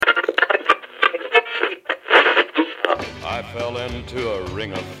I fell into a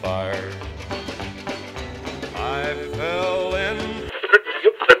ring of fire. I fell in.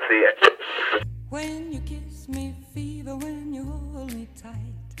 When you kiss me, fever, when you hold me tight.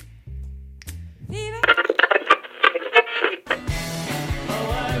 Fever.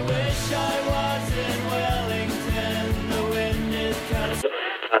 Oh, I wish I was in Wellington. The wind is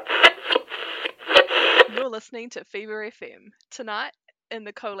You're listening to Fever FM. Tonight, in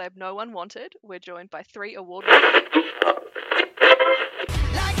the collab No One Wanted, we're joined by 3 award-winning